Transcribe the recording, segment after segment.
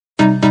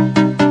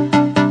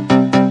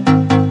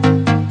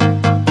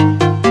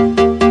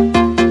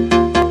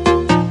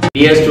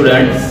Dear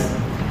students,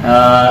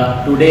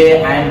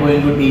 today I am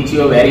going to teach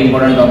you a very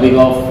important topic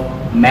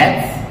of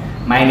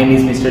maths. My name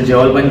is Mr.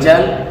 Jawal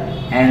Panchal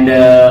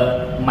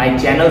and my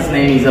channel's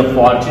name is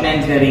Fortune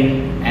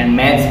Engineering and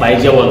Maths by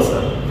Jawal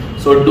sir.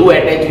 So do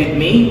attach with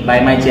me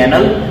by my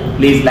channel.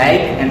 Please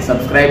like and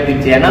subscribe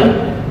the channel.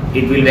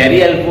 It will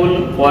very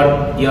helpful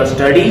for your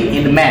study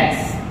in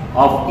maths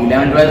of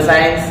 11th-12th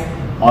science,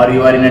 or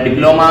you are in a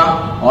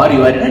diploma, or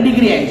you are in a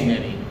degree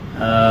engineering.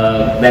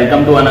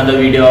 Welcome to another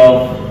video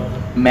of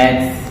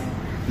maths.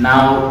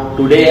 Now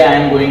today I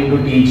am going to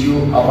teach you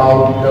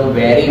about the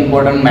very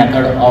important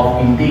method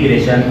of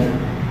integration,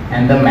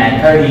 and the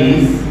method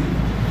is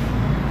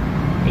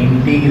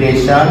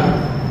integration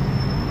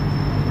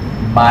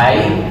by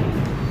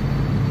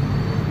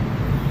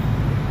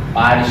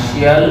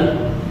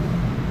partial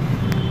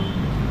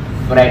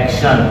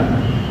fraction.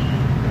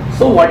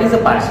 So what is a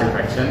partial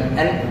fraction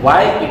and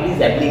why it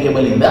is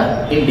applicable in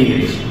the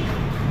integration?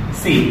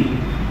 See,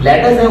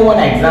 let us have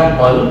one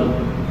example.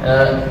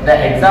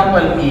 The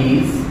example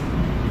is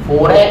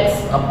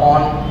 4x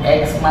upon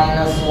x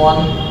minus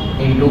 1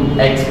 into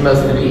x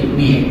plus 3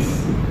 dx.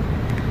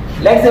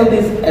 Let's have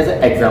this as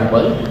an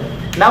example.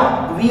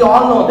 Now we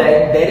all know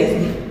that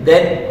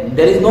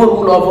there is no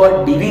rule of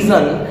a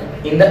division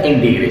in the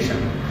integration.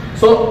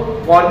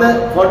 So for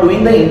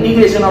doing the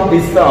integration of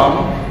this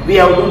sum, we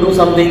have to do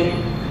something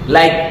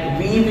like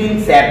we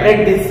will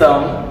separate this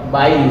sum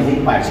by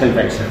using partial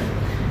fraction.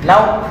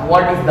 Now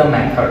what is the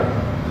method?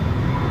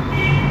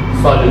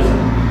 Solution.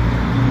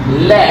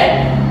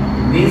 Let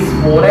this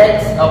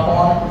 4x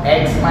upon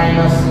x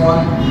minus 1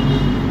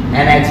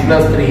 and x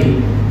plus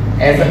 3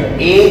 as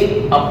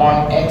a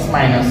upon x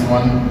minus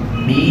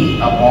 1 b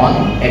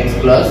upon x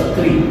plus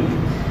 3.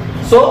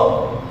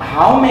 So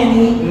how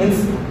many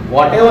means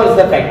whatever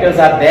the factors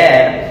are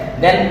there,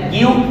 then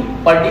give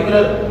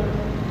particular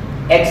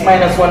x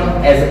minus 1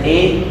 as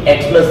a,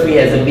 x plus 3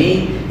 as a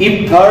b.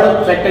 If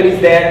third factor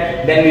is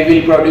there, then we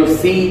will produce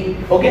c.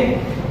 Okay.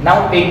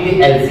 Now take the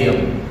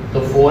LCM. So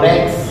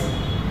 4x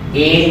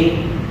a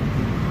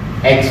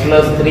x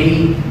plus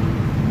 3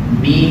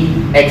 b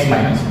x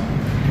minus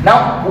 1.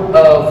 Now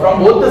from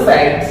both the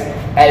sides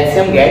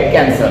LCM get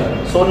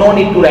cancelled. So no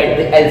need to write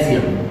the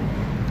LCM.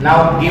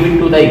 Now give it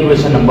to the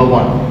equation number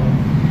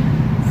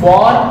 1.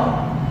 For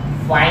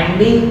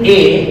finding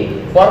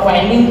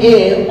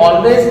a,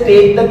 always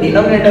take the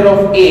denominator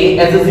of a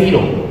as a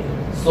 0.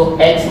 So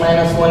x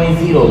minus 1 is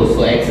 0.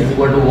 So x is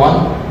equal to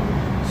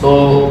 1.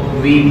 So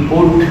we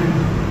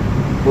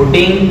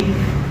putting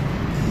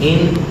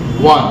in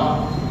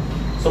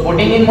 1. So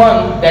putting in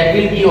 1, that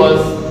will give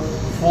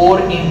us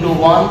 4 into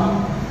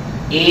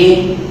 1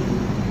 a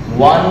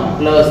 1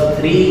 plus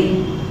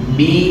 3 b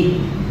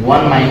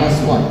 1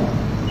 minus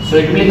 1. So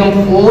it will become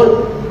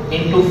 4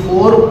 into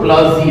 4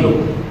 plus 0.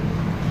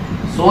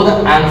 So the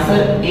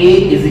answer a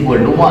is equal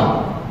to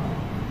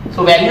 1.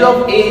 So value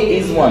of a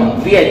is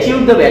 1. We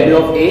achieved the value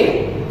of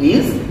a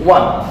is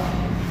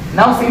 1.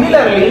 Now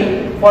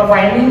similarly for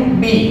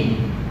finding b.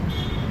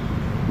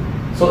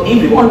 So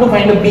if you want to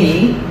find a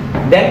b,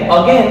 then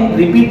again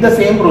repeat the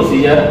same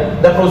procedure.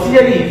 The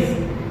procedure is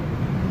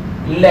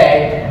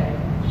let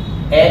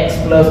x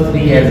plus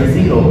 3 as a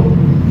 0.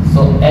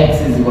 So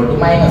x is equal to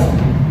minus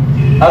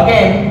 3.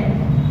 Again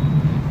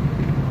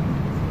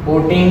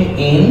putting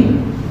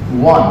in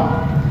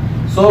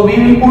 1. So we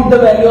will put the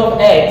value of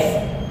x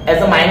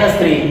as a minus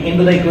 3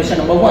 into the equation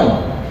number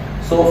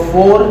 1. So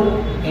 4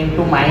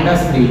 into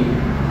minus 3,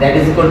 that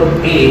is equal to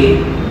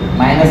a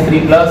minus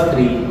 3 plus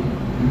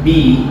 3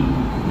 b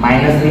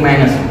minus 3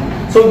 minus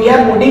 1. So we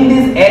are putting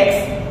this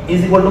x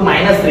is equal to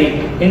minus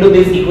 3 into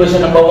this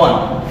equation number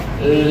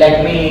 1.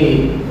 Let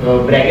me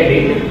bracket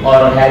it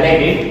or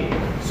highlight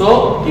it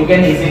so you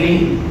can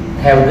easily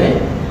have the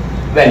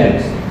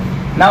values.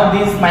 Now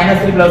this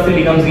minus 3 plus 3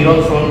 becomes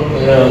 0, so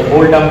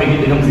whole term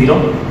will become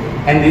 0,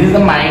 and this is the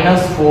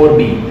minus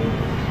 4b.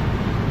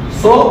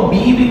 So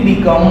b will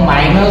become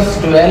minus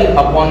 12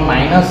 upon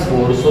minus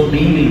 4, so b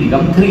will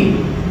become 3.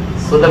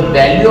 So the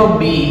value of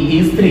b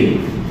is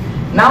 3.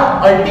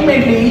 Now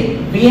ultimately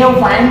we have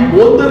find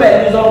both the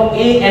values of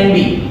a and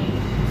b.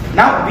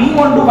 Now we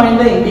want to find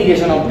the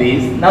integration of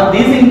this. Now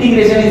this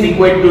integration is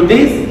equal to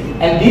this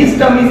and this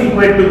term is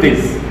equal to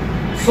this.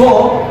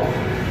 So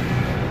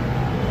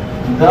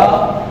the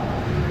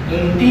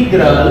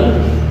integral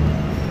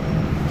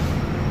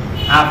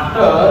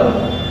after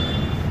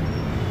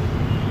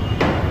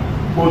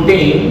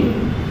putting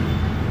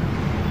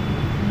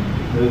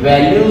the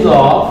values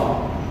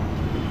of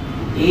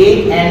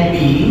a and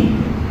b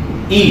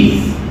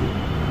is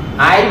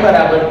I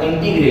barabar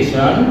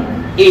integration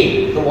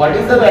a. So what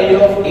is the value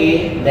of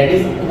a? That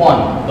is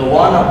 1. The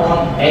 1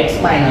 upon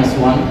x minus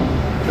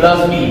 1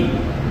 plus b,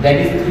 that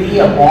is 3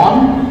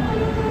 upon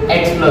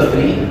x plus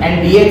 3,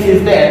 and dx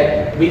is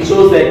there, which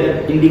shows that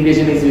the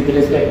integration is with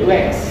respect to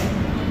x.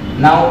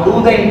 Now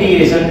do the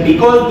integration.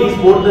 Because these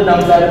both the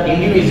terms are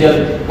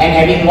individual and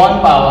having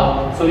one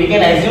power, so we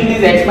can assume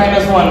this x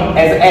minus 1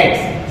 as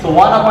x. So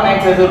 1 upon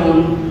x has a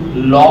rule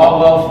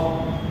log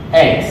of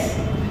x,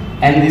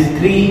 and this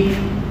 3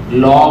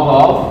 log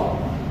of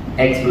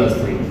x plus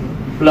 3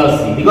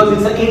 plus c, because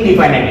it's an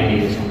indefinite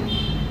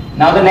integration.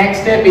 Now the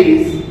next step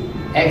is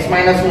x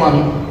minus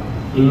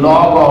 1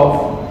 log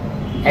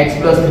of x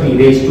plus 3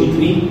 raised to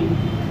 3.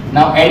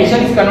 Now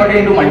addition is converted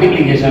into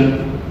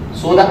multiplication,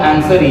 so the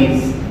answer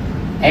is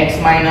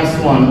x minus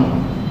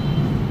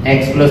 1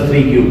 x plus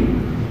 3 cube.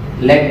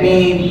 Let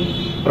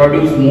me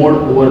produce mode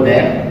over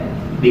there,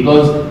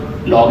 because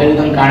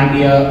logarithm can't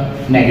be a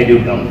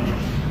negative term.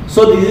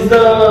 So this is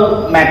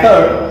the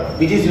method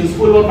which is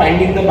useful for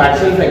finding the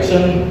partial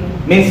fraction,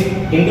 means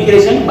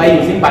integration by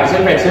using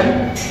partial fraction,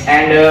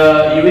 and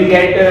you will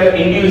get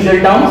individual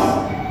terms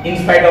in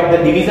spite of the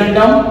division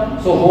term.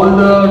 So whole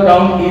the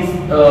term is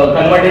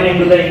converted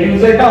into the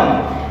individual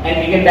term,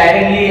 and we can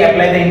directly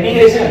apply the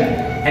integration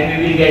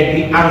and we will get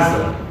the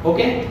answer.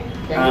 Okay.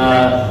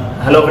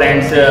 Hello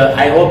friends,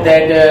 I hope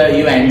that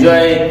you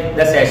enjoy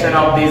the session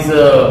of this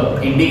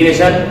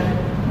integration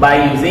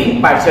by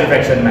using partial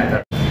fraction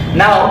method.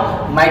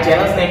 Now my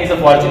channel's name is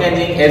Fortune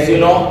Engine. As you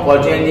know,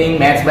 Fortune Engine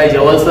Maths by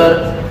Jawal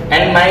sir,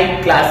 and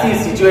my class is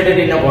situated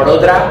in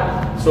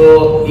Vadodara.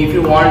 So if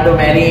you want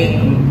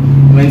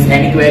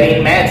any query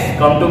in maths,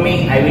 come to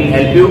me, I will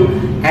help you.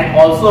 And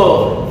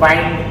also find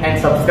and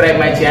subscribe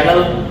my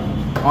channel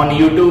on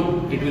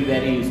YouTube, it will be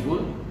very useful.